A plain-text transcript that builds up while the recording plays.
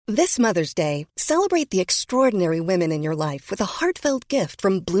This Mother's Day, celebrate the extraordinary women in your life with a heartfelt gift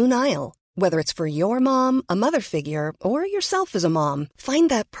from Blue Nile. Whether it's for your mom, a mother figure, or yourself as a mom, find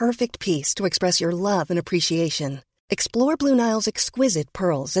that perfect piece to express your love and appreciation. Explore Blue Nile's exquisite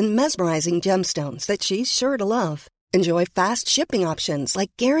pearls and mesmerizing gemstones that she's sure to love. Enjoy fast shipping options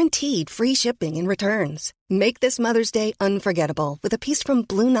like guaranteed free shipping and returns. Make this Mother's Day unforgettable with a piece from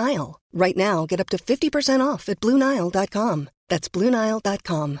Blue Nile. Right now, get up to 50% off at BlueNile.com. That's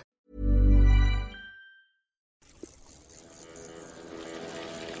BlueNile.com.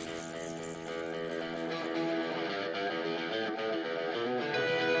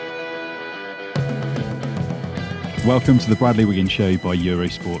 Welcome to the Bradley Wiggins Show by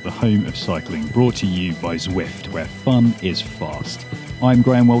Eurosport, the home of cycling, brought to you by Zwift, where fun is fast. I'm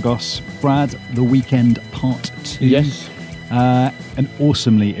Graham Welgoss. Brad, the weekend part 2. Yes. An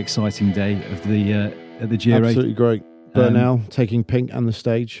awesomely exciting day of the Giro. Absolutely great. Bernal taking pink and the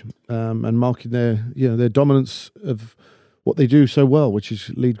stage, and marking their dominance of what they do so well, which is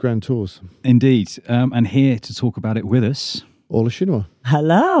lead Grand Tours. Indeed. And here to talk about it with us, Ola Shinwa.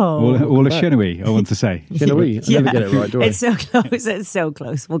 Hello. Ola Shinwa, I want to say. Shinwa. I never get it right, do I? It's so close. It's so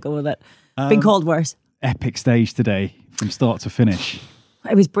close. We'll go with it. Been called worse. Epic stage today, from start to finish.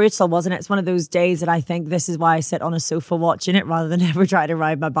 It was brutal, wasn't it? It's one of those days that I think this is why I sit on a sofa watching it rather than ever try to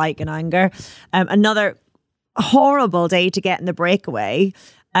ride my bike in anger. Another horrible day to get in the breakaway.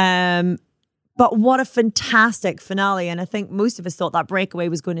 But what a fantastic finale. And I think most of us thought that breakaway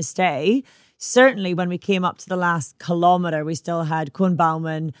was going to stay. Certainly when we came up to the last kilometre, we still had Koen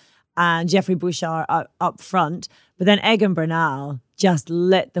Bouwman and Jeffrey Bouchard up front. But then Egan Bernal just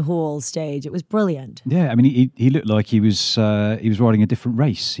lit the whole stage. It was brilliant. Yeah, I mean, he looked like he was riding a different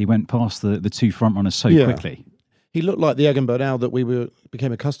race. He went past the two front runners so quickly. He looked like the Egan Bernal that we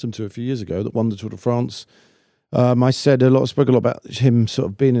became accustomed to a few years ago, that won the Tour de France. I spoke a lot about him sort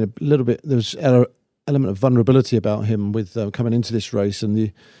of being a little bit, there was an element of vulnerability about him with coming into this race, and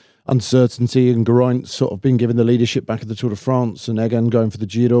the uncertainty, and Geraint sort of being given the leadership back at the Tour de France, and Egan going for the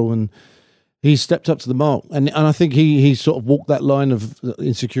Giro, and he stepped up to the mark. And I think he sort of walked that line of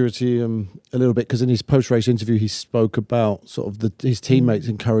insecurity a little bit, because in his post-race interview he spoke about sort of his teammates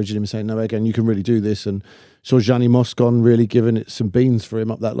encouraging him, saying, no, Egan, you can really do this. And saw Gianni Moscon really giving it some beans for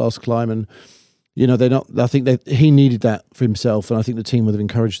him up that last climb. And you know, I think he needed that for himself, and I think the team would have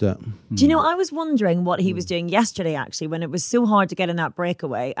encouraged that. Do you know, I was wondering what he was doing yesterday, actually, when it was so hard to get in that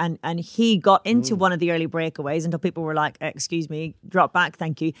breakaway, and he got into one of the early breakaways until people were like, excuse me, drop back,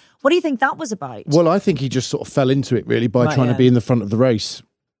 thank you. What do you think that was about? Well, I think he just sort of fell into it, really, by trying to be in the front of the race.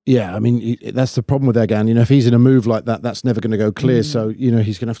 Yeah, I mean, that's the problem with Egan. You know, if he's in a move like that, that's never going to go clear. So, you know,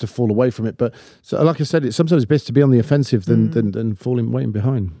 he's going to have to fall away from it. But so, like I said, it's sometimes best to be on the offensive than falling waiting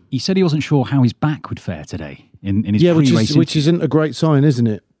behind. He said he wasn't sure how his back would fare today in his pre-race which isn't a great sign, isn't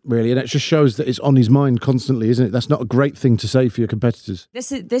it? Really, and it just shows that it's on his mind constantly, isn't it? That's not a great thing to say for your competitors. This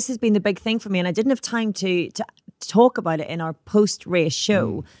has been the big thing for me, and I didn't have time to talk about it in our post-race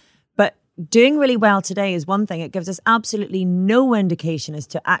show. But doing really well today is one thing. It gives us absolutely no indication as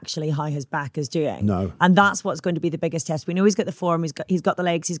to actually how his back is doing. No. And that's what's going to be the biggest test. We know he's got the form, he's got the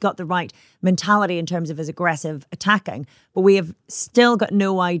legs, he's got the right mentality in terms of his aggressive attacking, but we have still got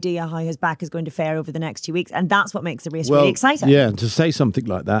no idea how his back is going to fare over the next 2 weeks, and that's what makes the race really exciting. Yeah, to say something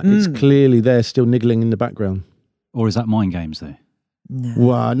like that, it's clearly there still niggling in the background. Or is that mind games, though? No.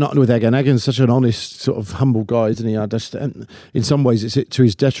 Well, not with Egan. Egan's such an honest, sort of humble guy, isn't he? In some ways, it's to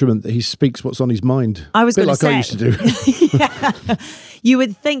his detriment that he speaks what's on his mind. I was going to say, I used to do. Yeah. You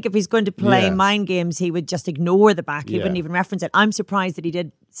would think if he's going to play mind games, he would just ignore the back. He wouldn't even reference it. I'm surprised that he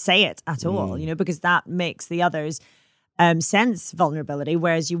did say it at all, you know, because that makes the others sense vulnerability,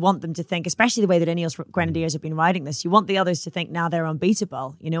 whereas you want them to think, especially the way that Ineos Grenadiers have been riding this, you want the others to think now they're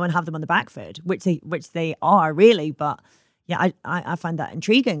unbeatable, you know, and have them on the back foot, which they are really, but yeah, I find that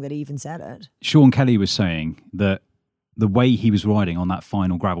intriguing that he even said it. Sean Kelly was saying that the way he was riding on that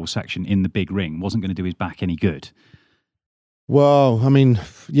final gravel section in the big ring wasn't going to do his back any good. Well, I mean,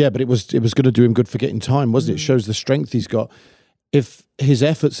 yeah, but it was going to do him good for getting time, wasn't it? It shows the strength he's got. If his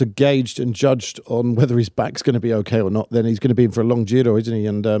efforts are gauged and judged on whether his back's going to be okay or not, then he's going to be in for a long Giro, isn't he?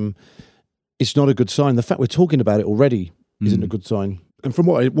 And it's not a good sign. The fact we're talking about it already isn't a good sign. And from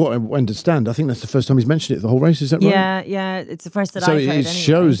what I understand, I think that's the first time he's mentioned it the whole race. Is that right? Yeah, it's the first that I've heard. So it anyway.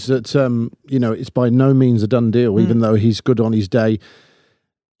 shows that you know, it's by no means a done deal, even though he's good on his day.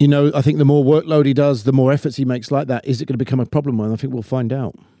 You know, I think the more workload he does, the more efforts he makes like that. Is it going to become a problem? And I think we'll find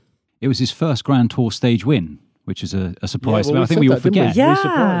out. It was his first Grand Tour stage win, which is a surprise. Yeah, well, I think we all forget. Yeah. We're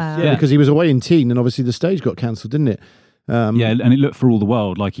surprised. Yeah, because he was away in Teen, and obviously the stage got cancelled, didn't it? Yeah, and it looked for all the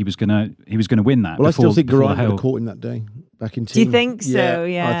world like he was gonna win that. Well, I still think Geraint would have caught him that day. back in team. Do you think so?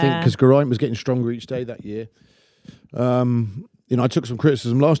 Yeah. I think because Geraint was getting stronger each day that year. I took some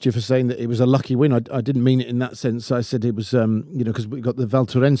criticism last year for saying that it was a lucky win. I didn't mean it in that sense. I said it was, because we got the Val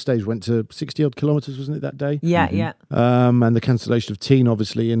Thorens stage, went to 60-odd kilometres, wasn't it, that day? Yeah, yeah. And the cancellation of Teen,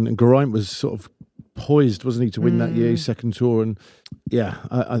 obviously, and Geraint was sort of poised, wasn't he, to win that year, his second tour. And yeah,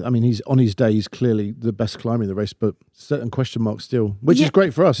 I mean, he's on his day, he's clearly the best climber in the race, but certain question marks still, which is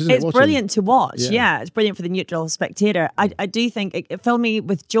great for us, isn't it? It's brilliant to watch. Yeah, it's brilliant for the neutral spectator. I do think it filled me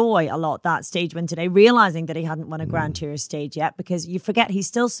with joy a lot, that stage win today, realising that he hadn't won a Grand Tour stage yet, because you forget he's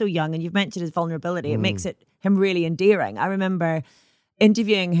still so young, and you've mentioned his vulnerability. It makes him really endearing. I remember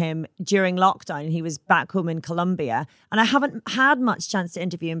interviewing him during lockdown. He was back home in Colombia, and I haven't had much chance to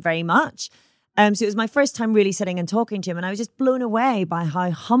interview him very much. So it was my first time really sitting and talking to him, and I was just blown away by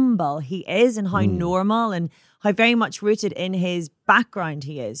how humble he is and how normal and how very much rooted in his background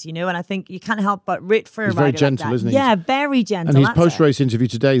he is, and I think you can't help but root for a rider very gentle, like that. Isn't he? Yeah, very gentle. And his post-race interview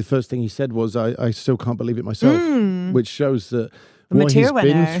today, the first thing he said was, I still can't believe it myself, which shows that what he's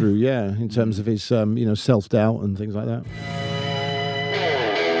been through, in terms of his, self-doubt and things like that.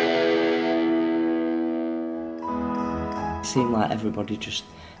 It seemed like everybody just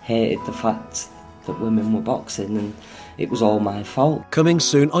hated the fact that women were boxing, and it was all my fault. Coming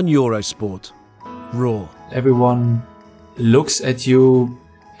soon on Eurosport. Raw. Everyone looks at you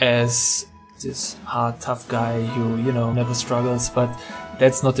as this hard, tough guy who, never struggles, but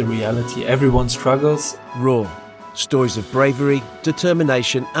that's not the reality. Everyone struggles. Raw. Stories of bravery,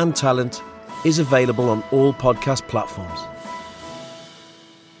 determination and talent is available on all podcast platforms.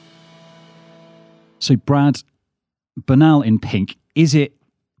 So, Brad, Bernal in pink, is it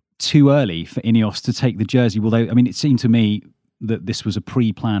too early for Ineos to take the jersey? Although, I mean, it seemed to me that this was a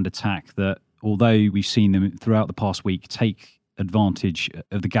pre-planned attack, that although we've seen them throughout the past week take advantage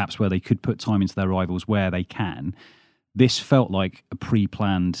of the gaps where they could put time into their rivals where they can, this felt like a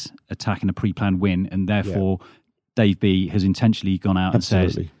pre-planned attack and a pre-planned win, and therefore Dave B has intentionally gone out and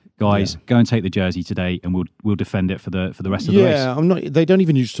said, guys, go and take the jersey today, and we'll defend it for the rest of the race. Yeah, they don't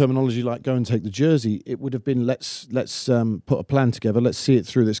even use terminology like "go and take the jersey." It would have been let's put a plan together, let's see it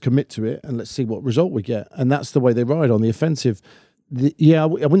through, let's commit to it, and let's see what result we get. And that's the way they ride on the offensive. I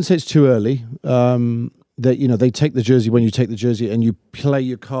wouldn't say it's too early. They take the jersey when you take the jersey, and you play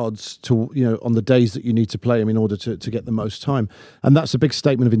your cards to on the days that you need to play them in order to get the most time. And that's a big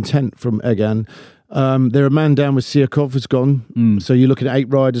statement of intent from Egan. They're a man down with Siakov has gone. So you're looking at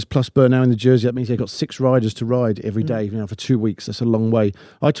 8 riders plus Bernal in the jersey. That means they've got 6 riders to ride every day for 2 weeks. That's a long way.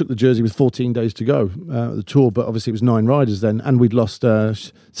 I took the jersey with 14 days to go at the Tour, but obviously it was 9 riders then, and we'd lost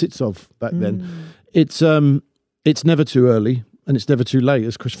Sitsov back then. It's never too early. And it's never too late,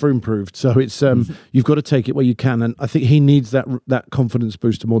 as Chris Froome proved. So it's you've got to take it where you can, and I think he needs that confidence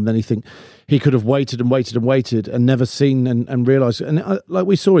booster more than anything. He could have waited and never seen and realised. And like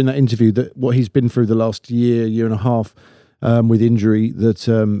we saw in that interview, that what he's been through the last year and a half with injury,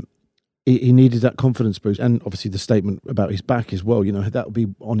 that he needed that confidence boost, and obviously the statement about his back as well. That will be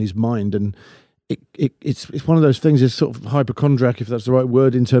on his mind, and it's one of those things. It's sort of hypochondriac, if that's the right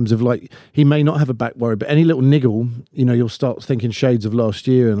word, in terms of like he may not have a back worry, but any little niggle, you'll start thinking shades of last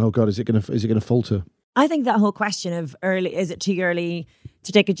year, and oh God, is it going to falter? I think that whole question of is it too early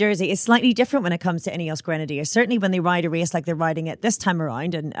to take a jersey is slightly different when it comes to Ineos Grenadiers. Certainly when they ride a race like they're riding it this time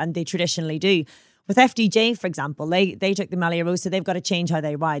around, and they traditionally do. With FDJ, for example, they took the Maglia Rosa. They've got to change how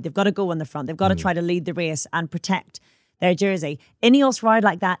they ride. They've got to go on the front. They've got to try to lead the race and protect their jersey. Ineos ride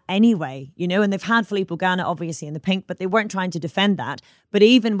like that anyway, and they've had Filippo Ganna obviously in the pink, but they weren't trying to defend that. But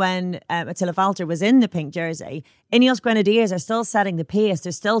even when Attila Valter was in the pink jersey, Ineos Grenadiers are still setting the pace.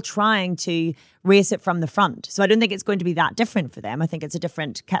 They're still trying to race it from the front. So I don't think it's going to be that different for them. I think it's a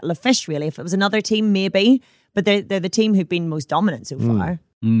different kettle of fish, really. If it was another team, maybe, but they're the team who've been most dominant so far.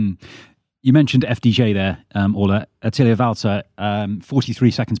 You mentioned FDJ there, Orla. Attila Valter,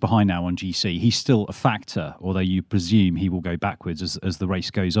 43 seconds behind now on GC. He's still a factor, although you presume he will go backwards as the race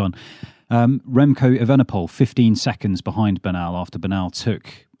goes on. Remco Evenepoel, 15 seconds behind Bernal after Bernal took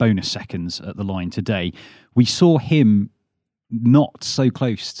bonus seconds at the line today. We saw him not so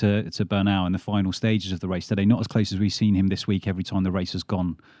close to Bernal in the final stages of the race today, not as close as we've seen him this week every time the race has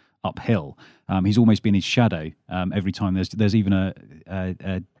gone uphill. He's almost been his shadow every time. There's even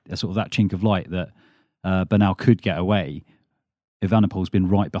a sort of that chink of light that Bernal could get away. Evenepoel's been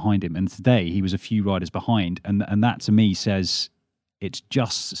right behind him, and today he was a few riders behind, and that to me says it's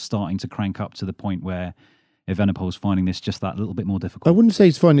just starting to crank up to the point where Evenepoel's finding this just that little bit more difficult. I wouldn't say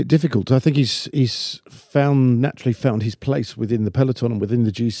he's finding it difficult. I think he's naturally found his place within the peloton and within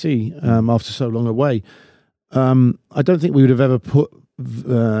the GC after so long away. I don't think we would have ever put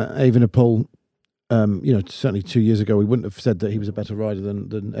Evenepoel certainly 2 years ago, we wouldn't have said that he was a better rider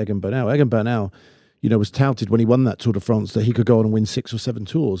than Egan Bernal. Egan Bernal, was touted when he won that Tour de France that he could go on and win 6 or 7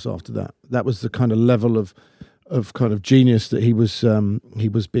 tours after that. That was the kind of level of kind of genius that he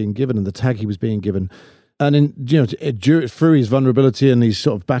was being given, and the tag he was being given. And through his vulnerability and his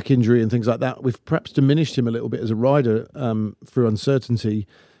sort of back injury and things like that, we've perhaps diminished him a little bit as a rider through uncertainty,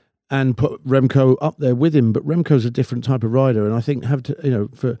 and put Remco up there with him. But Remco's a different type of rider, and I think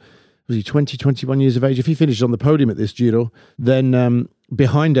was he 20, 21 years of age? If he finishes on the podium at this Giro, then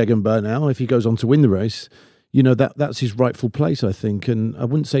behind Egan Bernal, if he goes on to win the race, that's his rightful place, I think. And I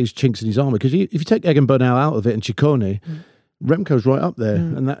wouldn't say he's chinks in his armour, because if you take Egan Bernal out of it and Ciccone, Remco's right up there,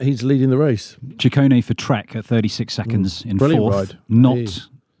 and that he's leading the race. Ciccone for Trek at 36 seconds in Brilliant fourth. Ride.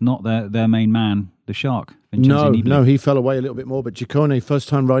 Not their main man, the Shark. Vincenzo Nibali. No, he fell away a little bit more. But Ciccone, first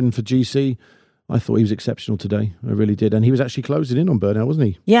time riding for GC, I thought he was exceptional today. I really did. And he was actually closing in on Bernal, wasn't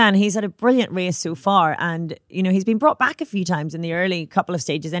he? Yeah, and he's had a brilliant race so far. And, he's been brought back a few times in the early couple of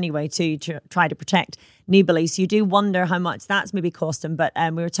stages anyway to try to protect Nibali. So you do wonder how much that's maybe cost him. But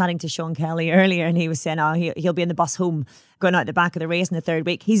we were chatting to Sean Kelly earlier, and he was saying, he'll be in the bus home going out the back of the race in the third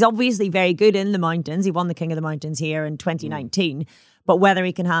week. He's obviously very good in the mountains. He won the King of the Mountains here in 2019. But whether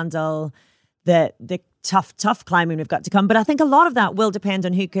he can handle the tough climbing we've got to come. But I think a lot of that will depend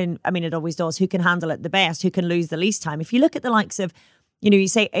on it always does, who can handle it the best, who can lose the least time. If you look at the likes of, you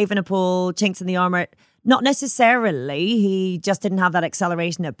say Evenepoel, chinks in the armour, not necessarily. He just didn't have that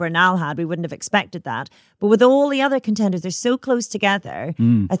acceleration that Bernal had. We wouldn't have expected that. But with all the other contenders, they're so close together.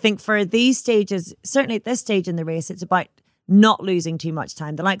 I think for these stages, certainly at this stage in the race, it's about not losing too much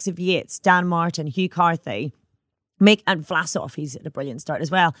time. The likes of Yates, Dan Martin, Hugh Carthy, and Vlasov, he's at a brilliant start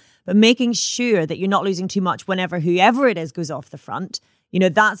as well. But making sure that you're not losing too much whenever whoever it is goes off the front,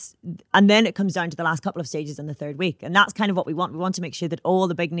 and then it comes down to the last couple of stages in the third week. And that's kind of what we want. We want to make sure that all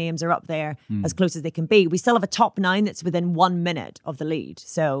the big names are up there as close as they can be. We still have a top 9 that's within 1 minute of the lead.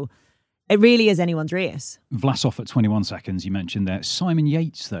 So it really is anyone's race. Vlasov at 21 seconds, you mentioned there. Simon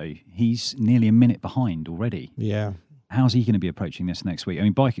Yates, though, he's nearly a minute behind already. Yeah. How's he going to be approaching this next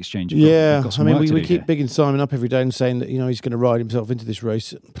week? Bike exchange. We keep bigging Simon up every day and saying that he's going to ride himself into this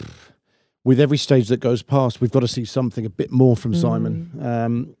race. With every stage that goes past, we've got to see something a bit more from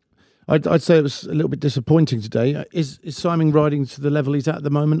Simon. I'd say it was a little bit disappointing today. Is Simon riding to the level he's at the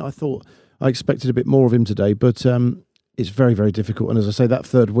moment? I expected a bit more of him today, but it's very, very difficult. And as I say, that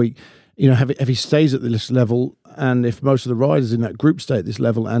third week, if he stays at this level, and if most of the riders in that group stay at this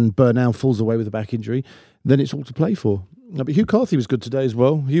level, and Bernal falls away with a back injury, then it's all to play for. But Hugh Carthy was good today as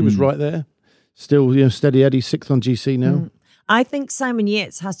well. He was right there. Still, steady Eddie, 6th on GC now. I think Simon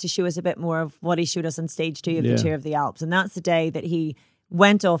Yates has to show us a bit more of what he showed us on stage 2 of the Tour of the Alps. And that's the day that he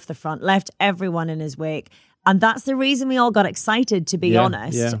went off the front, left everyone in his wake. And that's the reason we all got excited, to be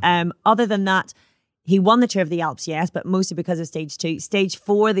honest. Yeah. Other than that, he won the Tour of the Alps, yes, but mostly because of stage 2. Stage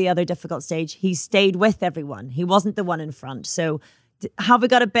 4, the other difficult stage, he stayed with everyone. He wasn't the one in front. So have we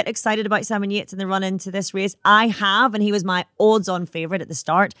got a bit excited about Simon Yates in the run into this race? I have, and he was my odds-on favourite at the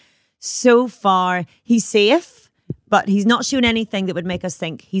start. So far, he's safe, but he's not shown anything that would make us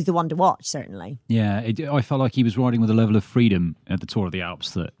think he's the one to watch, certainly. Yeah, I felt like he was riding with a level of freedom at the Tour of the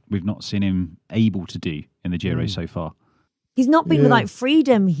Alps that we've not seen him able to do in the Giro so far. He's not been without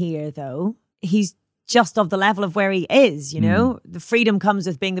freedom here, though. He's just of the level of where he is, The freedom comes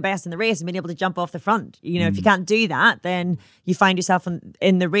with being the best in the race and being able to jump off the front. If you can't do that, then you find yourself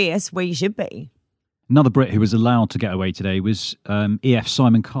in the race where you should be. Another Brit who was allowed to get away today was EF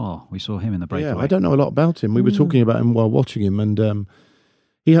Simon Carr. We saw him in the breakaway. Yeah, I don't know a lot about him. We were talking about him while watching him, and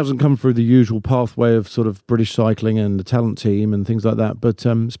he hasn't come through the usual pathway of sort of British cycling and the talent team and things like that, but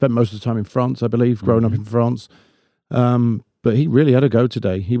spent most of the time in France, I believe, growing up in France. But he really had a go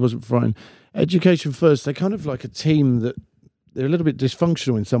today. He wasn't frightened. Education First, they're kind of like a team that they're a little bit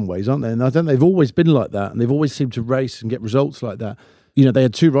dysfunctional in some ways, aren't they? And I think they've always been like that, and they've always seemed to race and get results like that. They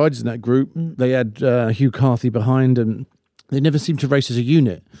had 2 riders in that group. They had Hugh Carthy behind, and they never seem to race as a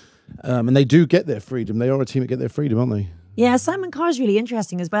unit. And they do get their freedom. They are a team that get their freedom, aren't they? Yeah, Simon Carr's really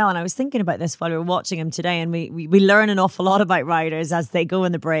interesting as well. And I was thinking about this while we were watching him today, and we learn an awful lot about riders as they go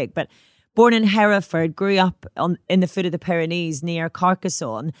in the break. But born in Hereford, grew up in the foot of the Pyrenees near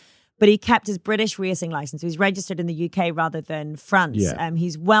Carcassonne. But he kept his British racing licence. He was registered in the UK rather than France. Yeah.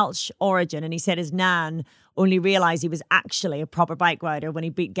 He's Welsh origin, and he said his nan only realised he was actually a proper bike rider when he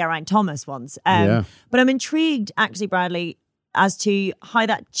beat Geraint Thomas once. But I'm intrigued, actually, Bradley, as to how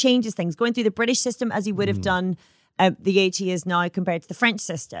that changes things. Going through the British system as he would have done the age he is now compared to the French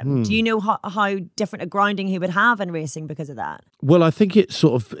system. Do you know how different a grounding he would have in racing because of that? Well, I think it's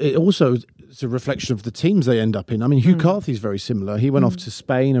a reflection of the teams they end up in. I mean, Hugh Carthy's very similar. He went off to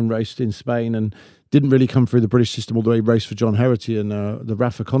Spain and raced in Spain and didn't really come through the British system, although he raced for John Herity and the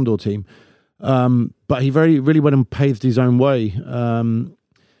Rafa Condor team. But he really went and paved his own way. And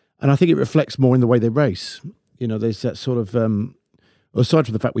I think it reflects more in the way they race. You know, there's that sort of, aside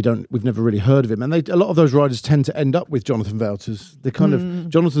from the fact we've never really heard of him, and a lot of those riders tend to end up with Jonathan Wouters. They kind of,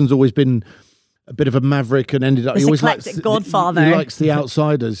 Jonathan's always been a bit of a maverick and ended up, This he always likes, godfather. he likes the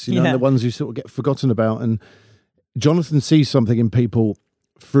outsiders, you know, Yeah. the ones who sort of get forgotten about. And Jonathan sees something in people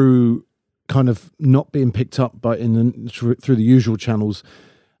through kind of not being picked up through the usual channels.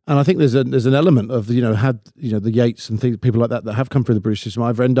 And I think there's an element of, the Yates and people like that have come through the British system.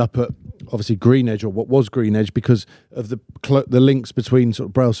 I've ended up at obviously Green Edge, or what was Green Edge, because of the links between sort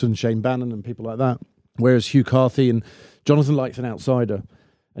of Brailsford, Shane Bannon and people like that. Whereas Hugh Carthy and Jonathan likes an outsider,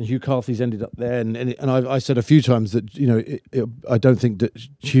 and Hugh Carthy's ended up there. And I said a few times that, I don't think that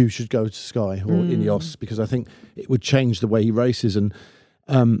Hugh should go to Sky or Ineos, because I think it would change the way he races. And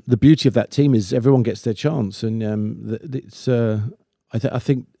the beauty of that team is everyone gets their chance, and it's. I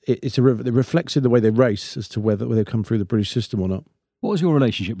think it reflects in the way they race as to whether they come through the British system or not. What was your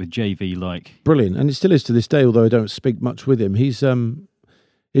relationship with JV like? Brilliant, and it still is to this day, although I don't speak much with him. He's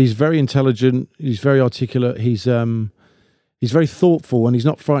very intelligent, he's very articulate, he's very thoughtful, and he's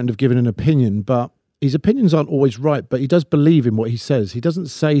not frightened of giving an opinion, but his opinions aren't always right, but he does believe in what he says. He doesn't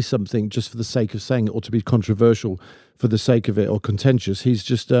say something just for the sake of saying it, or to be controversial for the sake of it, or contentious. He's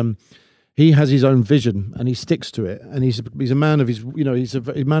just... he has his own vision and he sticks to it, and he's a man of his, he's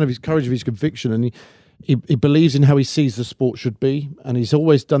a man of his courage, of his conviction, and he believes in how he sees the sport should be, and he's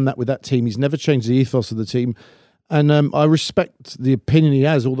always done that with that team. He's never changed the ethos of the team, and I respect the opinion he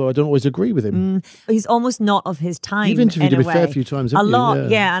has, although I don't always agree with him. He's almost not of his time. You've interviewed him a way. fair few times, haven't a you? lot,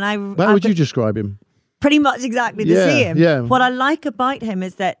 yeah. And how would you describe him? Pretty much exactly the same. Yeah. What I like about him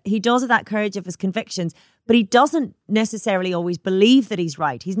is that he does have that courage of his convictions, but he doesn't necessarily always believe that he's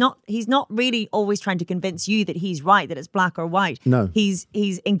right. He's not really always trying to convince you that he's right, that it's black or white. No. He's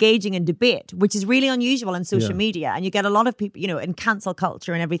engaging in debate, which is really unusual on social media. And you get a lot of people, in cancel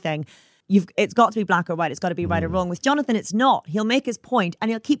culture and everything, it's got to be black or white. It's got to be right or wrong. With Jonathan, it's not. He'll make his point and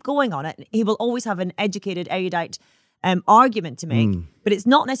he'll keep going on it. He will always have an educated, erudite argument to make, but it's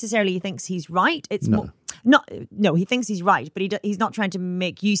not necessarily he thinks he's right. It's no, he thinks he's right, but he's not trying to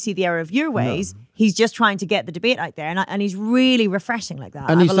make you see the error of your ways. No. He's just trying to get the debate out there, and he's really refreshing like that.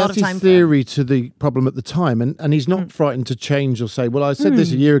 And he's had his theory to the problem at the time, and he's not frightened to change or say, well, I said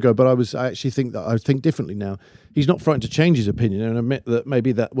this a year ago, but I actually think that I think differently now. He's not frightened to change his opinion and admit that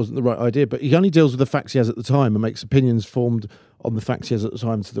maybe that wasn't the right idea, but he only deals with the facts he has at the time and makes opinions formed on the facts he has at the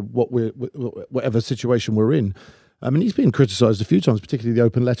time to whatever situation we're in. I mean, he's been criticised a few times, particularly the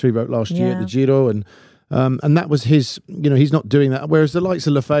open letter he wrote last year at the Giro, and that was his, he's not doing that. Whereas the likes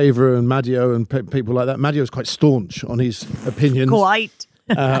of Lefebvre and Madio and people like that, Madio's quite staunch on his opinions. Quite.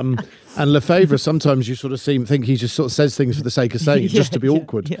 And Lefebvre, sometimes you sort of think he just sort of says things for the sake of saying it, just to be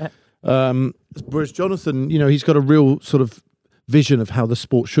awkward. Yeah. Whereas Jonathan, he's got a real sort of vision of how the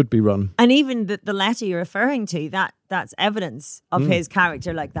sport should be run. And even the letter you're referring to, that's evidence of his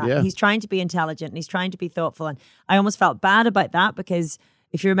character like that. Yeah. He's trying to be intelligent and he's trying to be thoughtful. And I almost felt bad about that because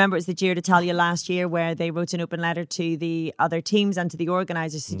if you remember, it's the Giro d'Italia last year where they wrote an open letter to the other teams and to the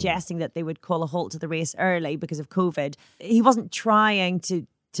organisers suggesting that they would call a halt to the race early because of COVID. He wasn't trying to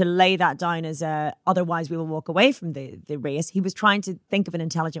lay that down as otherwise we will walk away from the race. He was trying to think of an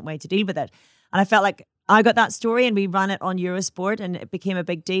intelligent way to deal with it. And I felt like I got that story and we ran it on Eurosport and it became a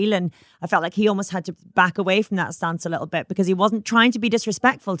big deal. And I felt like he almost had to back away from that stance a little bit because he wasn't trying to be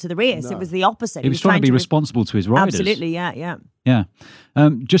disrespectful to the race. No. It was the opposite. He was trying to be responsible to his riders. Absolutely, yeah.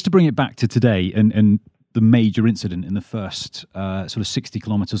 Just to bring it back to today and the major incident in the first sort of 60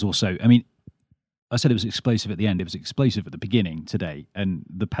 kilometres or so. I mean, I said it was explosive at the end. It was explosive at the beginning today. And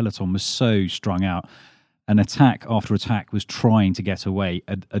the peloton was so strung out. And attack after attack was trying to get away.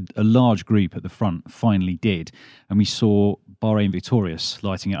 A large group at the front finally did. And we saw Bahrain victorious,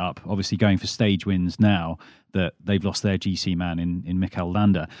 lighting it up, obviously going for stage wins now that they've lost their GC man in Mikel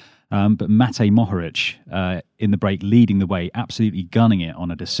Landa. But Matej Mohoric in the break leading the way, absolutely gunning it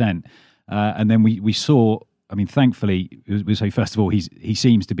on a descent. And then we saw... I mean, thankfully, we say first of all, he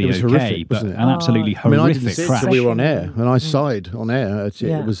seems to be okay, horrific, but an absolutely horrific I didn't see crash. It, so we were on air, and I sighed on air.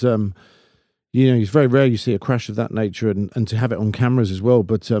 It was, it's very rare you see a crash of that nature, and to have it on cameras as well.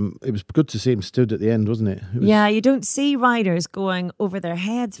 But it was good to see him stood at the end, wasn't it? You don't see riders going over their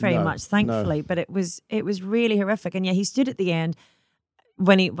heads very much, thankfully. No. But it was really horrific, and he stood at the end.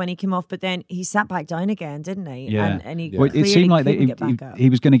 When he came off, but then he sat back down again, didn't he? Yeah. And he it seemed like he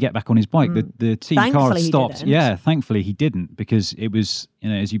was going to get back on his bike. The team car stopped. Thankfully he didn't, because it was,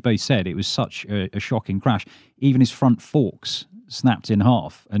 as you both said, it was such a shocking crash. Even his front forks snapped in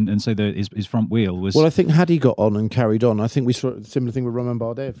half, and so his front wheel was. Well, I think had he got on and carried on, I think we saw a similar thing with Romain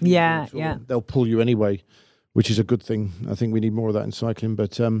Bardet. Yeah. They'll pull you anyway, which is a good thing. I think we need more of that in cycling,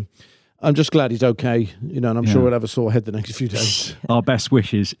 but I'm just glad he's okay, and I'm sure he'll have a sore head the next few days. Our best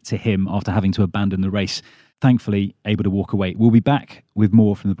wishes to him after having to abandon the race. Thankfully, able to walk away. We'll be back with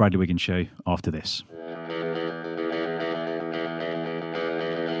more from the Bradley Wiggins Show after this.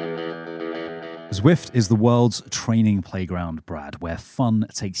 Zwift is the world's training playground, Brad, where fun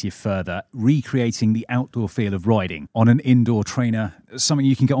takes you further, recreating the outdoor feel of riding on an indoor trainer, something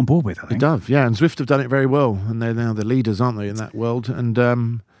you can get on board with, I think. It does, yeah, and Zwift have done it very well, and they're now the leaders, aren't they, in that world? And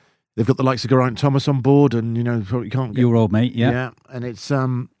they've got the likes of Geraint Thomas on board, and, probably can't get... Your old mate, yeah. Yeah, and it's...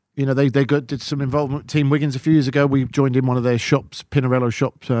 they did some involvement with Team Wiggins a few years ago. We joined in one of their shops, Pinarello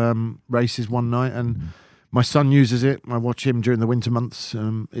shop races one night, and my son uses it. I watch him during the winter months.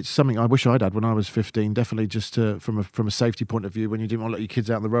 It's something I wish I'd had when I was 15. Definitely, just from a safety point of view, when you didn't want to let your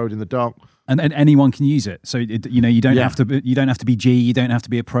kids out on the road in the dark. And anyone can use it. So you don't have to be G. You don't have to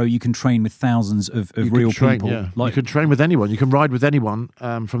be a pro. You can train with thousands of real people. Yeah. You can train with anyone. You can ride with anyone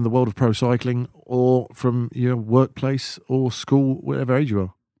from the world of pro cycling or from your workplace or school, whatever age you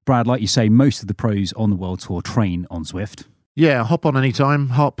are. Brad, like you say, most of the pros on the World Tour train on Zwift. Yeah, hop on anytime,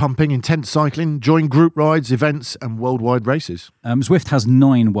 heart pumping, intense cycling, join group rides, events and worldwide races. Zwift has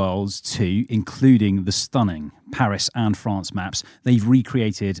 9 worlds too, including the stunning Paris and France maps. They've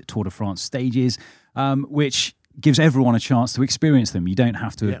recreated Tour de France stages, which gives everyone a chance to experience them. You don't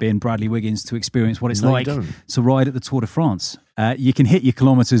have to have been Bradley Wiggins to experience what it's like to ride at the Tour de France. You can hit your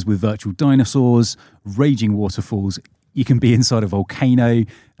kilometres with virtual dinosaurs, raging waterfalls. You can be inside a volcano,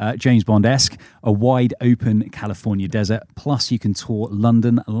 James Bond-esque, a wide open California desert, plus you can tour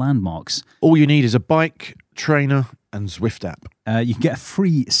London landmarks. All you need is a bike, trainer and Zwift app. You can get a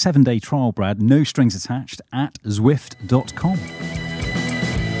free 7-day trial, Brad, no strings attached, at Zwift.com.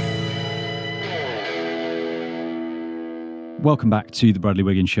 Welcome back to the Bradley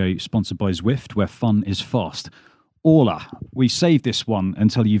Wiggins Show, sponsored by Zwift, where fun is fast. Orla, we saved this one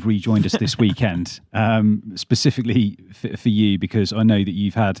until you've rejoined us this weekend, specifically for you, because I know that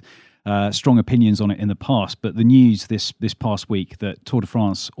you've had strong opinions on it in the past. But the news this past week that Tour de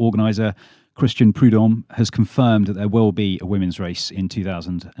France organiser Christian Prudhomme has confirmed that there will be a women's race in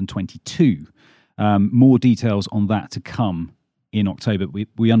 2022. More details on that to come in October.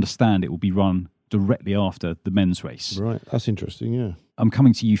 We understand it will be run directly after the men's race. Right, that's interesting, yeah. I'm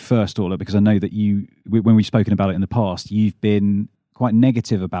coming to you first, Orla, because I know that when we've spoken about it in the past, you've been quite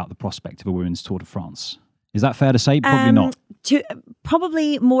negative about the prospect of a women's Tour de France. Is that fair to say? Probably not.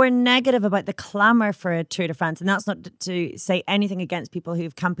 Probably more negative about the clamour for a Tour de France. And that's not to say anything against people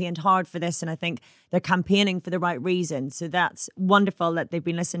who've campaigned hard for this. And I think they're campaigning for the right reason. So that's wonderful that they've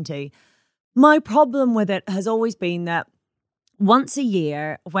been listened to. My problem with it has always been that once a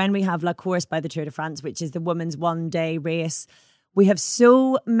year, when we have La Course by the Tour de France, which is the women's one-day race, we have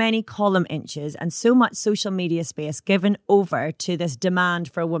so many column inches and so much social media space given over to this demand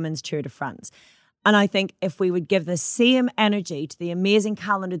for a women's Tour de France. And I think if we would give the same energy to the amazing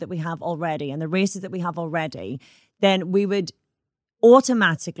calendar that we have already and the races that we have already, then we would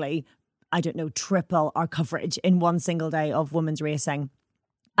automatically, triple our coverage in one single day of women's racing.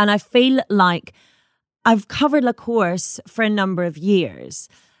 And I feel like I've covered La Course for a number of years,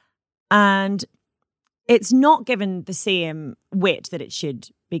 and it's not given the same weight that it should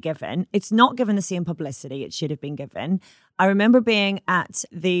be given. It's not given the same publicity it should have been given. I remember being at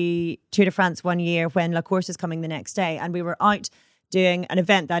the Tour de France one year when La Course was coming the next day, and we were out doing an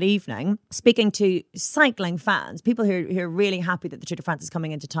event that evening, speaking to cycling fans, people who are really happy that the Tour de France is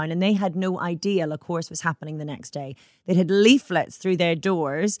coming into town, and they had no idea La Course was happening the next day. They had leaflets through their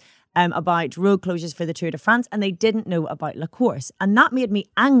doors about road closures for the Tour de France, and they didn't know about La Course. And that made me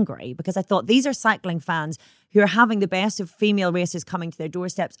angry, because I thought these are cycling fans who are having the best of female races coming to their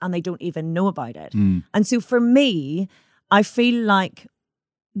doorsteps, and they don't even know about it. And so for me, I feel like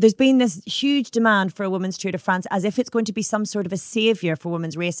there's been this huge demand for a women's Tour de France as if it's going to be some sort of a saviour for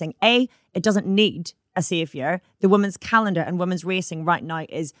women's racing. A, it doesn't need a saviour. The women's calendar and women's racing right now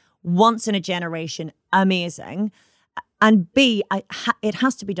is once in a generation amazing. And B, it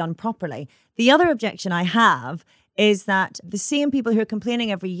has to be done properly. The other objection I have is that the same people who are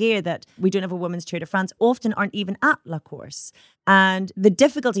complaining every year that we don't have a women's Tour de France often aren't even at La Course. And the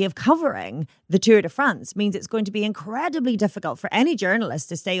difficulty of covering the Tour de France means it's going to be incredibly difficult for any journalist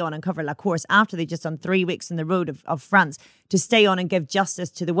to stay on and cover La Course after they've just done 3 weeks in the road of France, to stay on and give justice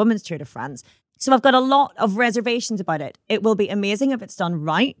to the women's Tour de France. So I've got a lot of reservations about it. It will be amazing if it's done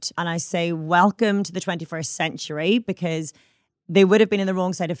right. And I say welcome to the 21st century, because they would have been in the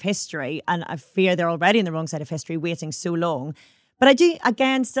wrong side of history. And I fear they're already in the wrong side of history, waiting so long. But I do,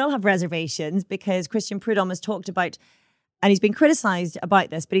 again, still have reservations because Christian Prudhomme has talked about, and he's been criticised about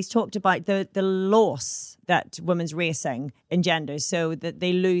this, but he's talked about the loss that women's racing engenders, so that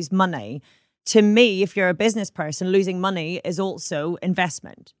they lose money. To me, if you're a business person, losing money is also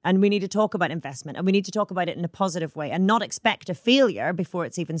investment. And we need to talk about investment, and we need to talk about it in a positive way and not expect a failure before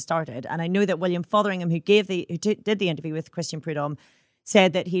it's even started. And I know that William Fotheringham, who did the interview with Christian Prudhomme,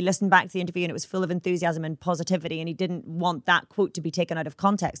 said that he listened back to the interview and it was full of enthusiasm and positivity, and he didn't want that quote to be taken out of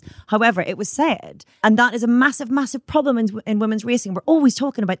context. However, it was said, and that is a massive, massive problem in women's racing. We're always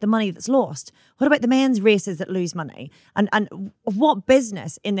talking about the money that's lost. What about the men's races that lose money? And what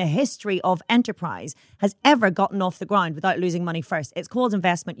business in the history of enterprise has ever gotten off the ground without losing money first? It's called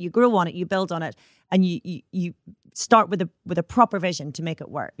investment. You grow on it, you build on it, and you start with a proper vision to make it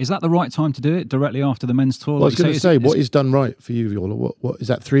work. Is that the right time to do it, directly after the men's tour? Well, I was going to say, what is done right for you, Viola? What is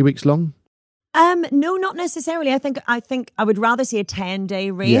that, 3 weeks long? No, not necessarily. I think I would rather see a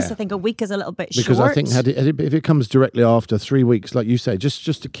 10-day race. Yeah. I think a week is a little bit because short. I think if it comes directly after 3 weeks, like you say,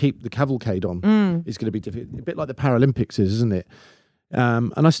 just to keep the cavalcade on, is going to be difficult. A bit like the Paralympics is, isn't it?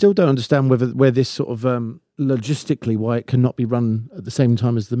 And I still don't understand where this sort of logistically why it cannot be run at the same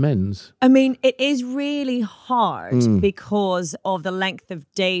time as the men's. I mean, it is really hard because of the length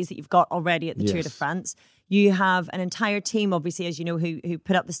of days that you've got already at the Tour de France. You have an entire team, obviously, as you know, who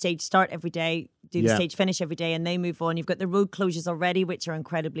put up the stage start every day, do the stage finish every day, and they move on. You've got the road closures already, which are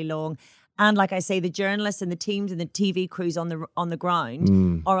incredibly long. And like I say, the journalists and the teams and the TV crews on the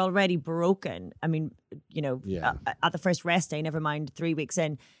ground are already broken. I mean, at the first rest day, never mind 3 weeks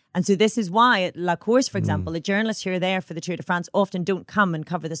in. And so this is why at La Course, for example, the journalists who are there for the Tour de France often don't come and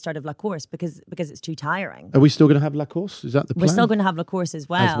cover the start of La Course because it's too tiring. Are we still going to have La Course? Is that the plan? We're still going to have La Course as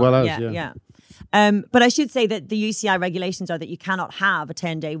well. As well as, yeah. But I should say that the UCI regulations are that you cannot have a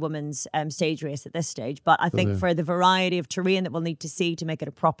 10-day women's stage race at this stage. But I think for the variety of terrain that we'll need to see to make it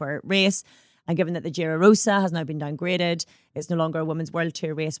a proper race, and given that the Giro Rosa has now been downgraded, it's no longer a women's world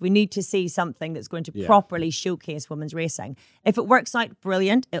tour race, we need to see something that's going to properly showcase women's racing. If it works out,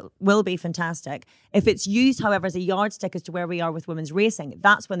 brilliant. It will be fantastic. If it's used, however, as a yardstick as to where we are with women's racing,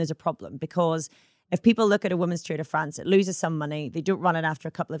 that's when there's a problem. Because if people look at a women's Tour de France, it loses some money. They don't run it after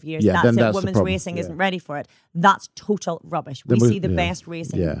a couple of years. That's it. Women's racing isn't ready for it. That's total rubbish. We see the best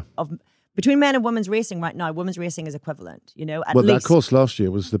racing of... Between men and women's racing right now, women's racing is equivalent, at least. That course last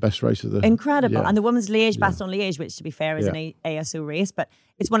year was the best race of the... Incredible. Yeah. And the women's Liège-Bastogne-Liège, which to be fair is an ASO race, but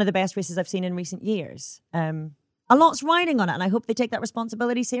it's one of the best races I've seen in recent years. A lot's riding on it, and I hope they take that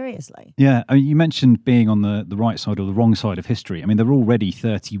responsibility seriously. Yeah, I mean, you mentioned being on the right side or the wrong side of history. I mean, they're already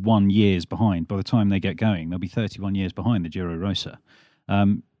 31 years behind. By the time they get going, they'll be 31 years behind the Giro Rosa.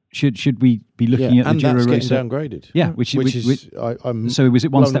 Should we be looking at the Giro Rosa? And that's getting downgraded. Yeah, which is... So was it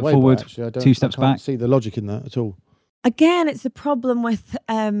one step forward, 2 steps back? I can't see the logic in that at all. Again, it's the problem with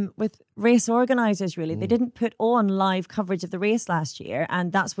race organisers, really. They didn't put on live coverage of the race last year,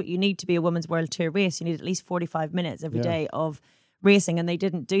 and that's what you need to be a women's world tour race. You need at least 45 minutes every day of racing, and they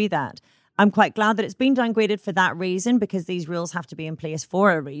didn't do that. I'm quite glad that it's been downgraded for that reason, because these rules have to be in place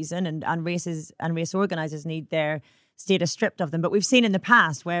for a reason, and races and race organisers need their status stripped of them. But we've seen in the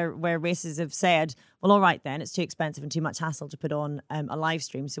past where races have said, well, all right then, it's too expensive and too much hassle to put on a live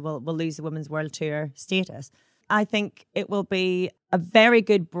stream, so we'll lose the Women's World Tour status. I think it will be a very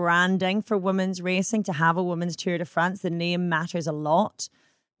good branding for women's racing to have a women's Tour de France. The name matters a lot,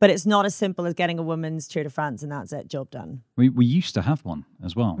 but it's not as simple as getting a women's Tour de France and that's it, job done. We used to have one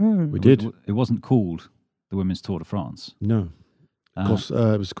as well. We did. It wasn't called the Women's Tour de France. No. Of course,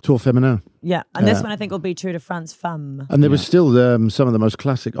 it was Tour Féminin. Yeah, and this one I think will be Tour de France Femme. And there was still some of the most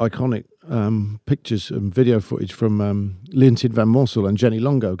classic, iconic pictures and video footage from Leontine van Moorsel and Jenny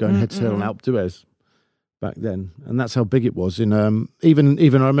Longo going head-to-head on Alpe d'Huez back then. And that's how big it was. In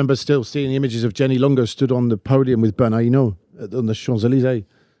even I remember still seeing images of Jenny Longo stood on the podium with Bernard Hinault on the Champs-Élysées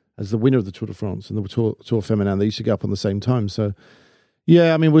as the winner of the Tour de France and the Tour Féminin. They used to go up on the same time. So...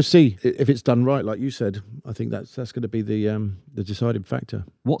 yeah, I mean, we'll see if it's done right, like you said. I think that's going to be the deciding factor.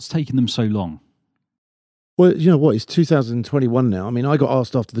 What's taken them so long? Well, you know what? It's 2021 now. I mean, I got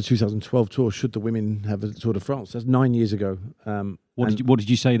asked after the 2012 Tour, should the women have a Tour de France? That's 9 years ago. What did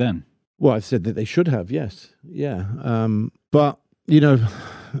you say then? Well, I said that they should have, yes. Yeah. But,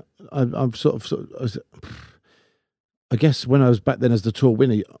 I'm sort of I guess when I was back then as the Tour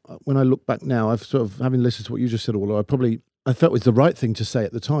winner, when I look back now, I've sort of, having listened to what you just said, Orla, I felt it was the right thing to say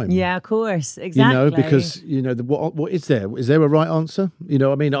at the time. Yeah, of course, exactly. Because what is there? Is there a right answer?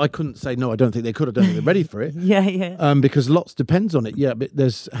 I mean, I couldn't say no. I don't think they could. I don't think they're ready for it. Yeah. Because lots depends on it. Yeah, but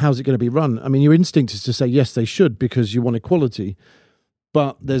how's it going to be run? I mean, your instinct is to say yes, they should because you want equality.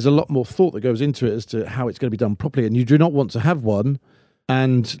 but there's a lot more thought that goes into it as to how it's going to be done properly. And you do not want to have one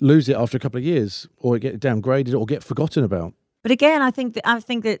and lose it after a couple of years, or get downgraded, or get forgotten about. But again, I think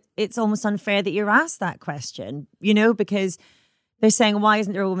that it's almost unfair that you're asked that question, because they're saying, why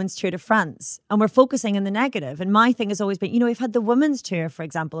isn't there a women's Tour de France? And we're focusing on the negative. And my thing has always been, we've had the women's tour, for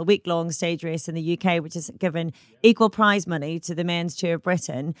example, a week-long stage race in the UK, which has given equal prize money to the men's Tour of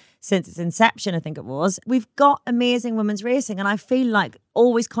Britain since its inception, I think it was. We've got amazing women's racing. And I feel like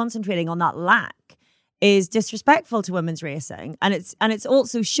always concentrating on that lack is disrespectful to women's racing. And it's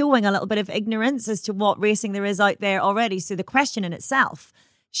also showing a little bit of ignorance as to what racing there is out there already. So the question in itself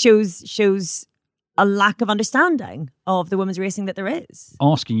shows a lack of understanding of the women's racing that there is.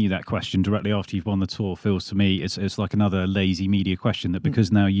 Asking you that question directly after you've won the Tour feels to me it's like another lazy media question, that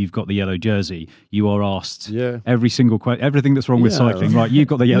because now you've got the yellow jersey, you are asked every single question, everything that's wrong with cycling, right? You've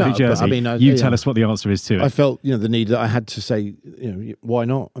got the yellow jersey. Tell us what the answer is to it. I felt, the need that I had to say, why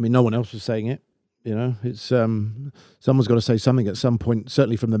not? I mean, no one else was saying it. It's someone's got to say something at some point,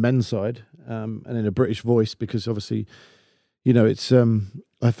 certainly from the men's side, and in a British voice, because obviously, it's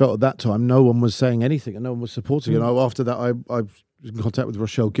I felt at that time no one was saying anything and no one was supporting it. After that, I was in contact with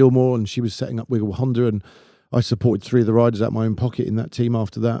Rochelle Gilmore, and she was setting up Wiggle Honda, and I supported 3 of the riders out of my own pocket in that team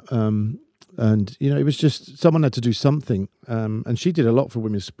after that. And it was just, someone had to do something, and she did a lot for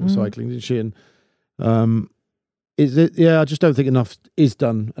women's cycling, didn't she? And I just don't think enough is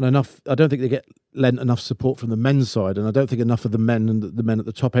done, and I don't think they get lent enough support from the men's side, and I don't think enough of the men and the men at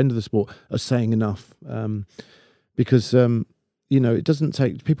the top end of the sport are saying enough, because it doesn't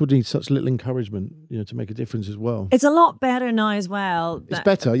take, people need such little encouragement, to make a difference as well. It's a lot better now as well. It's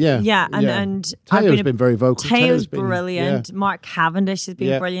better, yeah. Yeah, and Teo's been very vocal. Teo's brilliant. Yeah. Mark Cavendish has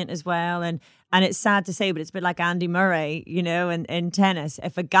been brilliant as well, and it's sad to say, but it's a bit like Andy Murray, in tennis.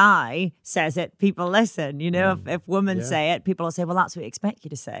 If a guy says it, people listen. If women say it, people will say, well, that's what we expect you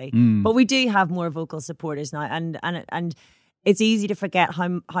to say. But we do have more vocal supporters now, and it's easy to forget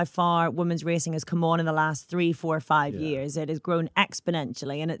how far women's racing has come on in the last 3, 4, 5 years. It has grown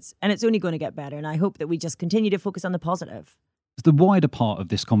exponentially, and it's only going to get better. And I hope that we just continue to focus on the positive. The wider part of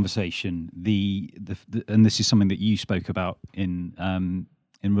this conversation, and this is something that you spoke about in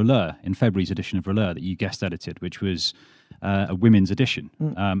Rouleur, in February's edition of Rouleur that you guest edited, which was a women's edition,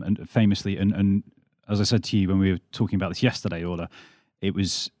 and famously, and as I said to you when we were talking about this yesterday, Orla, it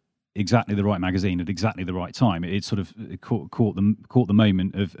was exactly the right magazine at exactly the right time. It sort of caught the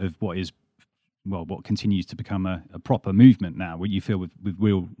moment of what continues to become a proper movement now, where you feel with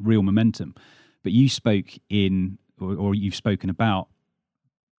real momentum. But you spoke or you've spoken about,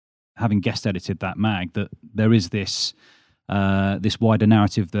 having guest edited that mag, that there is this wider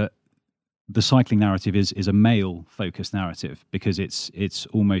narrative that the cycling narrative is a male-focused narrative, because it's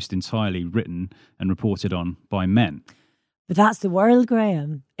almost entirely written and reported on by men. But that's the world,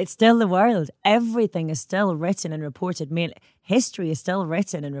 Graham. It's still the world. Everything is still written and reported. History is still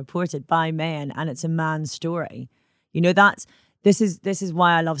written and reported by men, and it's a man's story. This is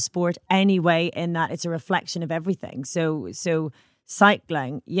why I love sport anyway, in that it's a reflection of everything. So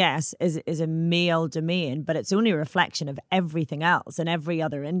cycling, yes, is a male domain, but it's only a reflection of everything else in every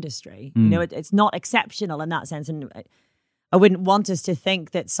other industry. It's not exceptional in that sense, and I wouldn't want us to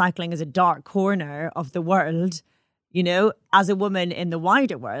think that cycling is a dark corner of the world. As a woman in the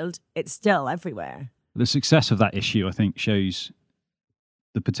wider world, it's still everywhere. The success of that issue, I think, shows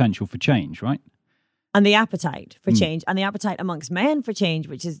the potential for change, right? And the appetite for change, and the appetite amongst men for change,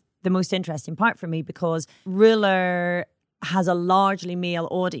 which is the most interesting part for me, because Rouleur has a largely male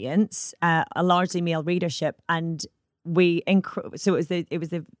audience, a largely male readership, and so it was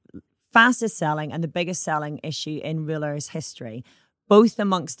the fastest selling and the biggest selling issue in Rouleur's history, both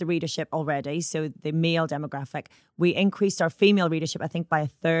amongst the readership already, so the male demographic. We increased our female readership, I think, by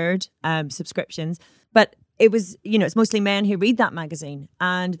 1/3 subscriptions. But it was, it's mostly men who read that magazine,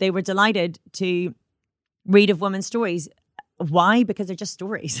 and they were delighted to read of women's stories. Why? Because they're just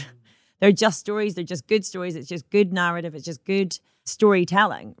stories. They're just stories. They're just good stories. It's just good narrative. It's just good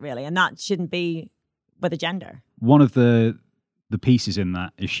storytelling, really. And that shouldn't be with a gender. One of the pieces in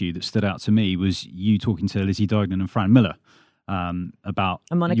that issue that stood out to me was you talking to Lizzie Deignan and Fran Miller about...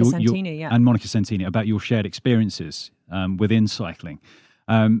 And Monica Santini, And Monica Santini, about your shared experiences within cycling.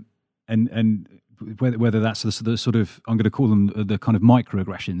 And whether that's the sort of, I'm going to call them the kind of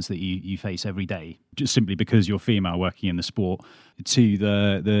microaggressions that you face every day, just simply because you're female working in the sport, to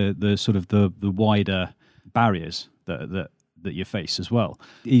the sort of the wider barriers that you face as well.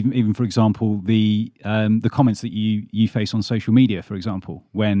 Even for example, the comments that you face on social media, for example,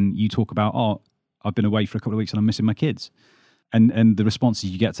 when you talk about, I've been away for a couple of weeks and I'm missing my kids, and the responses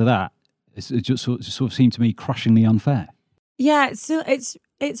you get to that, it just sort of seemed to me crushingly unfair. Yeah, so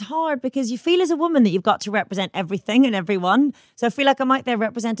it's hard because you feel as a woman that you've got to represent everything and everyone. So I feel like I'm out there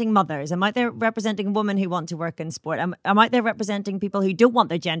representing mothers. I'm out there representing women who want to work in sport. I'm out there representing people who don't want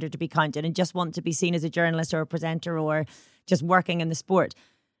their gender to be counted and just want to be seen as a journalist or a presenter or just working in the sport.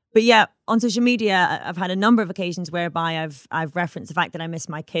 But yeah, on social media, I've had a number of occasions whereby I've referenced the fact that I miss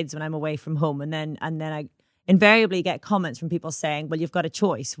my kids when I'm away from home, and then I invariably get comments from people saying, "Well, you've got a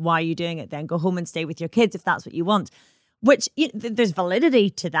choice. Why are you doing it then? Go home and stay with your kids if that's what you want." Which there's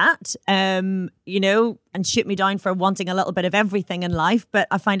validity to that, and shoot me down for wanting a little bit of everything in life. But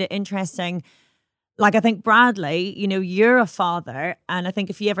I find it interesting. Like, I think Bradley, you're a father. And I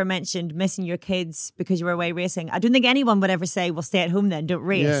think if you ever mentioned missing your kids because you were away racing, I don't think anyone would ever say, well, stay at home then, don't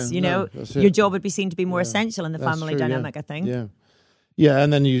race. Your job would be seen to be more essential in the family dynamic, I think. Yeah. Yeah.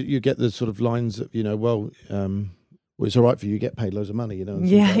 And then you get the sort of lines that, well, it's all right for you, get paid loads of money, and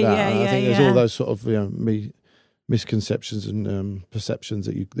Yeah, like that. yeah, And I think yeah, there's all those sort of, misconceptions and perceptions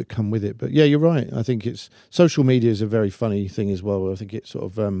that come with it. But yeah, you're right. I think social media is a very funny thing as well. I think it's sort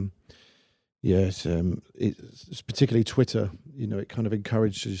of it's particularly Twitter. It kind of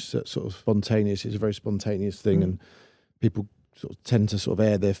encourages sort of spontaneous. It's a very spontaneous thing, and people sort of tend to sort of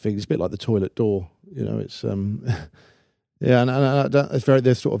air their feelings. It's a bit like the toilet door. It's yeah, and it's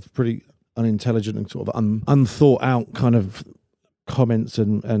they're sort of pretty unintelligent and sort of unthought out kind of comments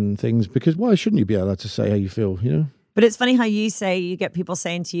and things, because why shouldn't you be allowed to say how you feel, But it's funny how you say, you get people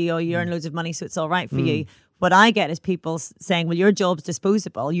saying to you, oh, you earn loads of money so it's all right for you. What I get is people saying, well, your job's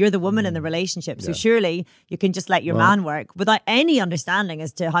disposable, you're the woman in the relationship, so surely you can just let your man work, without any understanding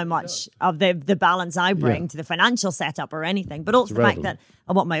as to how much of the balance I bring to the financial setup or anything. But also the fact that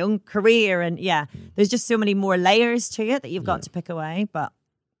I want my own career, and there's just so many more layers to it that you've got to pick away. But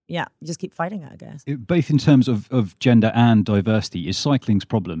yeah, you just keep fighting it, I guess. Both in terms of gender and diversity, is cycling's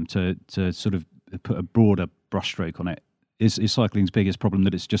problem, to sort of put a broader brushstroke on it, is cycling's biggest problem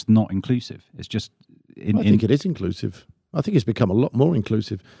that it's just not inclusive? It's just... I think it is inclusive. I think it's become a lot more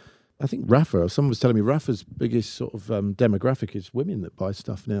inclusive. I think someone was telling me Rafa's biggest sort of demographic is women that buy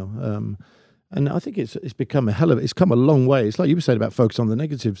stuff now. And I think it's become it's come a long way. It's like you were saying about focus on the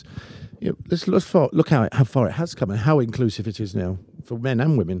negatives. Let's look how far it has come and how inclusive it is now for men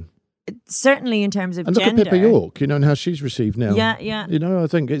and women. Certainly in terms of and gender. Look at Pippa York, and how she's received now. Yeah. I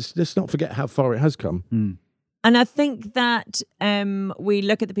think let's not forget how far it has come. And I think that we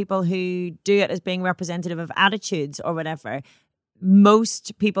look at the people who do it as being representative of attitudes or whatever.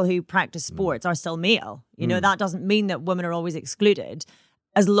 Most people who practice sports are still male. That doesn't mean that women are always excluded.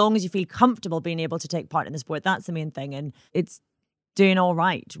 As long as you feel comfortable being able to take part in the sport, that's the main thing. And it's doing all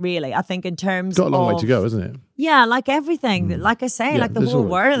right, really. I think in terms of... Got a long way to go, isn't it? Yeah, like everything. Like I say, like the whole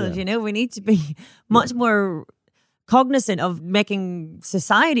world, we need to be much more cognizant of making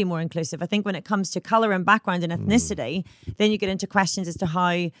society more inclusive. I think when it comes to colour and background and ethnicity, then you get into questions as to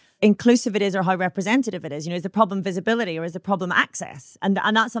how inclusive it is or how representative it is. Is the problem visibility or is the problem access? And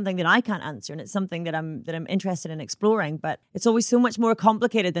that's something that I can't answer, and it's something that I'm interested in exploring. But it's always so much more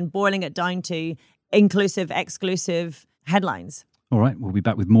complicated than boiling it down to inclusive, exclusive headlines. All right, we'll be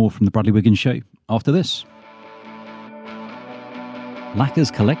back with more from the Bradley Wiggins Show after this.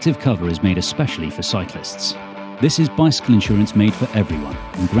 Lacquer's collective cover is made especially for cyclists. This is bicycle insurance made for everyone,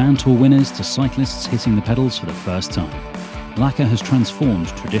 from Grand Tour winners to cyclists hitting the pedals for the first time. Lacquer has transformed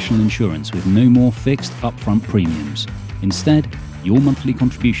traditional insurance with no more fixed upfront premiums. Instead, your monthly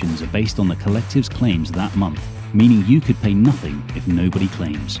contributions are based on the collective's claims that month, meaning you could pay nothing if nobody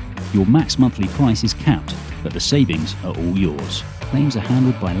claims. Your max monthly price is capped, but the savings are all yours. Claims are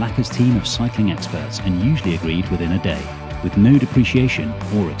handled by Lacquer's team of cycling experts and usually agreed within a day, with no depreciation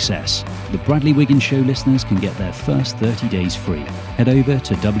or excess. The Bradley Wiggins Show listeners can get their first 30 days free. Head over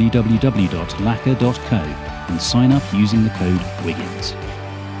to www.lacquer.co and sign up using the code WIGGINS.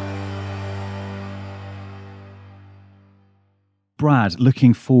 Brad,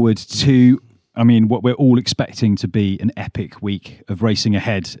 looking forward to, what we're all expecting to be an epic week of racing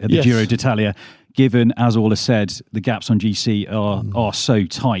ahead at the Giro d'Italia, given, as Orla said, the gaps on GC are so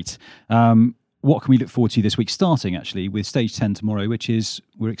tight. What can we look forward to this week, starting actually with stage 10 tomorrow, which is,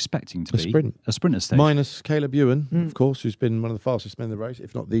 we're expecting to be a sprinter stage. Minus Caleb Ewan, of course, who's been one of the fastest men in the race,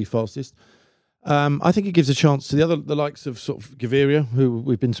 if not the fastest. I think it gives a chance to the likes of sort of Gaviria, who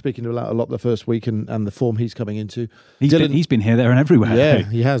we've been speaking about a lot the first week, and the form he's coming into. He's been here, there and everywhere. Yeah,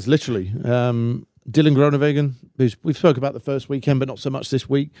 he has, literally. Dylan Groenewegen, we've spoke about the first weekend, but not so much this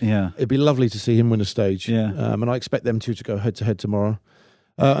week. Yeah. It'd be lovely to see him win a stage. Yeah. And I expect them two to go head-to-head tomorrow.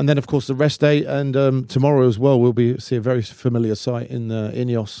 And then, of course, the rest day, and tomorrow as well, we'll see a very familiar sight in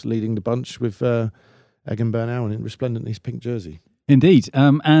Ineos leading the bunch with Egan Bernal in resplendent in his pink jersey. Indeed.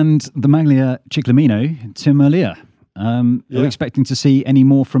 And the Maglia Ciclamino to Merlia. Are we expecting to see any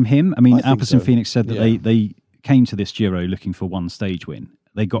more from him? I mean, Alpecin Phoenix said that they came to this Giro looking for one stage win.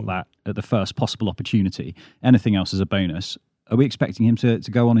 They got that at the first possible opportunity. Anything else is a bonus. Are we expecting him to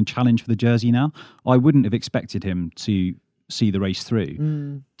go on and challenge for the jersey now? I wouldn't have expected him to see the race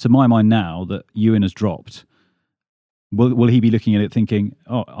through. To my mind now that Ewan has dropped, will he be looking at it thinking,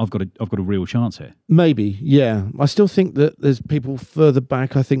 "Oh, I've got a real chance here"? Maybe, yeah. I still think that there's people further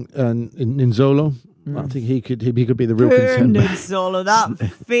back. I think Ninzolo. I think he could be the real contender. Ninzolo, that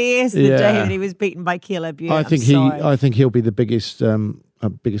face the day that he was beaten by Caleb Ewan. I think he'll be the biggest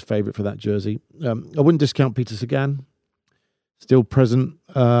favourite for that jersey. I wouldn't discount Peter Sagan, still present.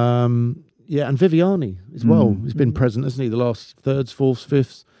 And Viviani as well. He's been present, hasn't he? The last thirds, fourths,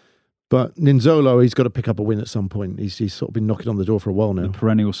 fifths. But Ninzolo, he's got to pick up a win at some point. He's sort of been knocking on the door for a while now. The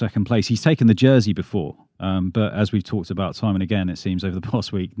perennial second place. He's taken the jersey before, but as we've talked about time and again, it seems over the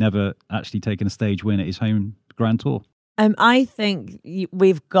past week, never actually taken a stage win at his home Grand Tour. I think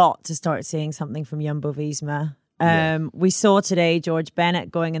we've got to start seeing something from Jumbo-Visma. We saw today George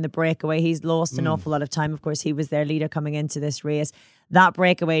Bennett going in the breakaway. He's lost an awful lot of time. Of course, he was their leader coming into this race. That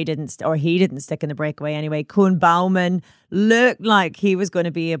breakaway he didn't stick in the breakaway anyway. Koen Bouwman looked like he was going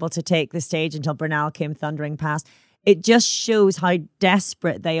to be able to take the stage until Bernal came thundering past. It just shows how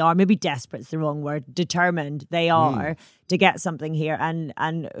desperate they are. Maybe desperate's the wrong word. Determined they are to get something here. And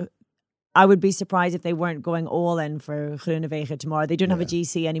I would be surprised if they weren't going all in for Groenewegen tomorrow. They don't have a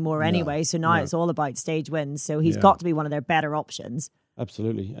GC anymore anyway, so now it's all about stage wins. So he's got to be one of their better options.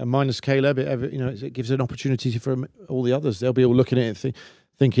 Absolutely. And minus Caleb, it gives an opportunity for all the others. They'll be all looking at it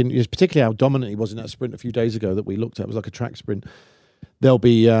thinking, particularly how dominant he was in that sprint a few days ago that we looked at. It was like a track sprint. They'll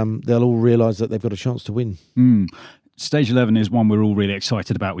all realise that they've got a chance to win. Stage 11 is one we're all really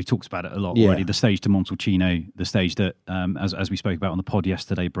excited about. We talked about it a lot already. The stage to Montalcino, the stage that, as we spoke about on the pod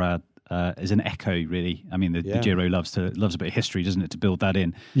yesterday, Brad, is an echo, really. I mean, the Giro loves a bit of history, doesn't it, to build that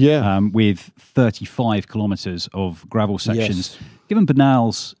in. Yeah. With 35 kilometres of gravel sections. Yes. Given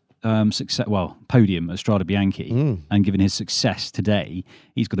Bernal's podium at Strada Bianchi, and given his success today,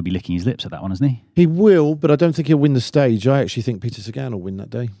 he's got to be licking his lips at that one, hasn't he? He will, but I don't think he'll win the stage. I actually think Peter Sagan will win that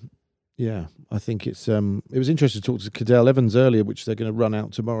day. Yeah, I think it's. It was interesting to talk to Cadell Evans earlier, which they're going to run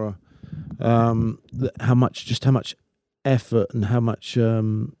out tomorrow. How much effort and how much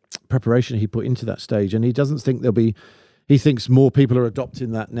preparation he put into that stage, and he doesn't think there'll be. He thinks more people are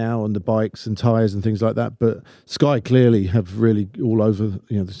adopting that now on the bikes and tyres and things like that. But Sky clearly have really all over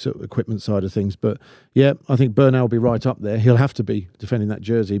the sort of equipment side of things. But yeah, I think Bernal will be right up there. He'll have to be defending that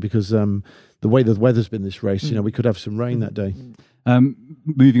jersey because the way the weather's been this race, we could have some rain that day.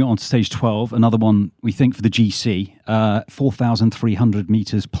 Moving on to stage 12, another one we think for the GC, 4,300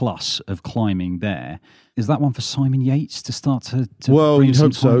 metres plus of climbing there. Is that one for Simon Yates to start to well, you'd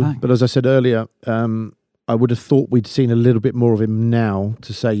hope so. Back? But as I said earlier, I would have thought we'd seen a little bit more of him now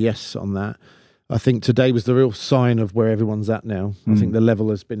to say yes on that. I think today was the real sign of where everyone's at now. I think the level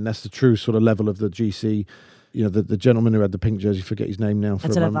has been, that's the true sort of level of the GC. The gentleman who had the pink jersey, forget his name now.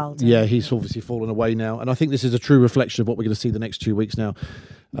 Yeah, he's obviously fallen away now. And I think this is a true reflection of what we're going to see the next 2 weeks now.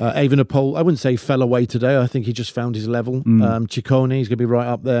 Evenepoel, I wouldn't say fell away today. I think he just found his level. Ciccone, he's going to be right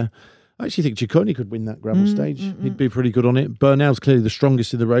up there. I actually think Ciccone could win that gravel stage. He'd be pretty good on it. Bernal's clearly the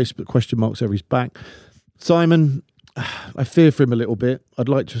strongest in the race, but question marks over his back. Simon, I fear for him a little bit. I'd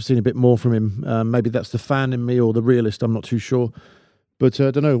like to have seen a bit more from him. Maybe that's the fan in me or the realist. I'm not too sure. But I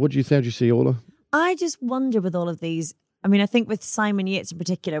don't know. What do you think? How do you see, Orla? I just wonder with all of these. I mean, I think with Simon Yates in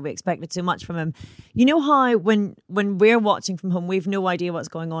particular, we expected so much from him. You know how when we're watching from home, we've no idea what's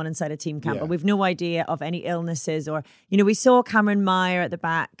going on inside a team camp, or we've no idea of any illnesses, or, we saw Cameron Meyer at the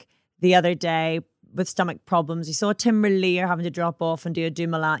back the other day with stomach problems. We saw Tim Merlier having to drop off and do a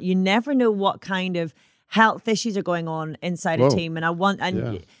Dumoulin. You never know what kind of health issues are going on inside a team.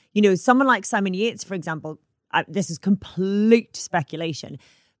 And someone like Simon Yates, for example, this is complete speculation,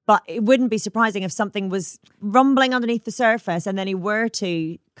 but it wouldn't be surprising if something was rumbling underneath the surface and then he were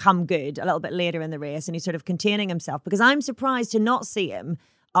to come good a little bit later in the race and he's sort of containing himself, because I'm surprised to not see him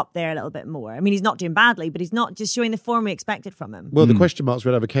up there a little bit more. I mean, he's not doing badly, but he's not just showing the form we expected from him. Well, the question marks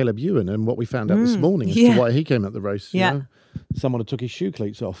were over Caleb Ewan and what we found out this morning as to why he came out the race. Someone had took his shoe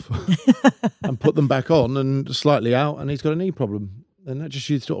cleats off and put them back on and slightly out, and he's got a knee problem. And that just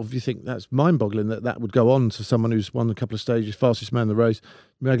you think that's mind-boggling that would go on to someone who's won a couple of stages, fastest man in the race,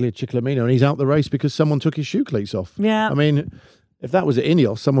 Maglia Ciclamino, and he's out the race because someone took his shoe cleats off. Yeah. I mean, if that was at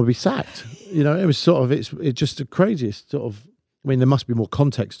Ineos, someone would be sacked. It was it's just the craziest sort of. I mean, there must be more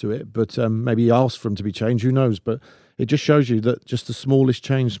context to it, but maybe he asked for him to be changed. Who knows? But it just shows you that just the smallest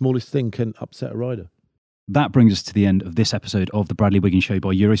change, smallest thing can upset a rider. That brings us to the end of this episode of the Bradley Wiggins Show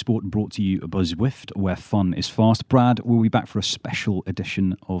by Eurosport, brought to you by Zwift, where fun is fast. Brad, we'll be back for a special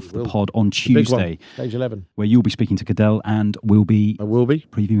edition of the pod on Tuesday. Stage 11. Where you'll be speaking to Cadell and I will be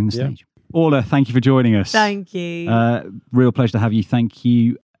previewing the stage. Orla, thank you for joining us. Thank you. Real pleasure to have you. Thank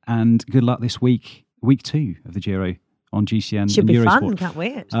you. And good luck this week, week 2 of the Giro on GCN. Should and be Eurosport. fun, can't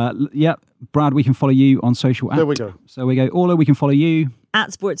wait. Yeah, Brad, we can follow you on social. There we go. So we go. Orla, we can follow you.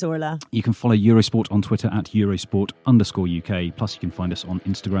 At Sports Orla. You can follow Eurosport on Twitter at Eurosport_UK. Plus, you can find us on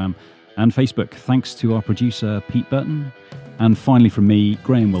Instagram and Facebook. Thanks to our producer, Pete Burton. And finally from me,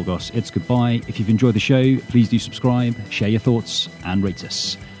 Graham Wilgoss, it's goodbye. If you've enjoyed the show, please do subscribe, share your thoughts, and rate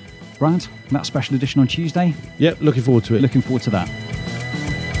us. Brad, that special edition on Tuesday? Yep, looking forward to it. Looking forward to that.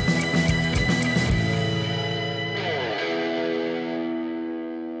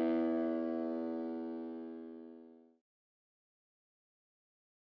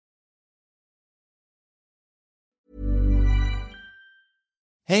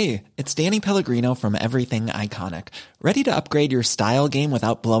 Hey, it's Danny Pellegrino from Everything Iconic. Ready to upgrade your style game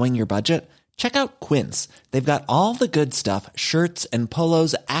without blowing your budget? Check out Quince. They've got all the good stuff, shirts and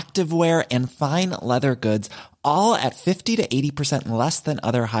polos, activewear, and fine leather goods, all at 50 to 80% less than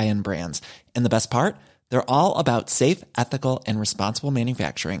other high-end brands. And the best part? They're all about safe, ethical, and responsible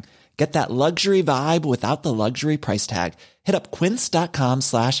manufacturing. Get that luxury vibe without the luxury price tag. Hit up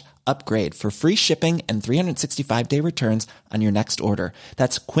quince.com/upgrade for free shipping and 365-day returns on your next order.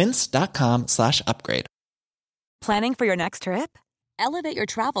 That's quince.com/upgrade. Planning for your next trip? Elevate your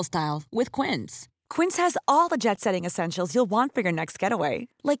travel style with Quince. Quince has all the jet-setting essentials you'll want for your next getaway,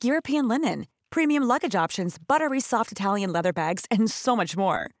 like European linen, premium luggage options, buttery soft Italian leather bags, and so much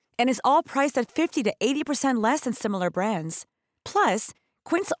more. And is all priced at 50 to 80% less than similar brands. Plus,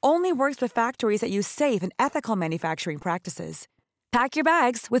 Quince only works with factories that use safe and ethical manufacturing practices. Pack your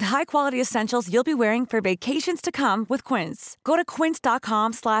bags with high-quality essentials you'll be wearing for vacations to come with Quince. Go to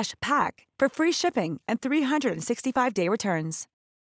quince.com/pack for free shipping and 365-day returns.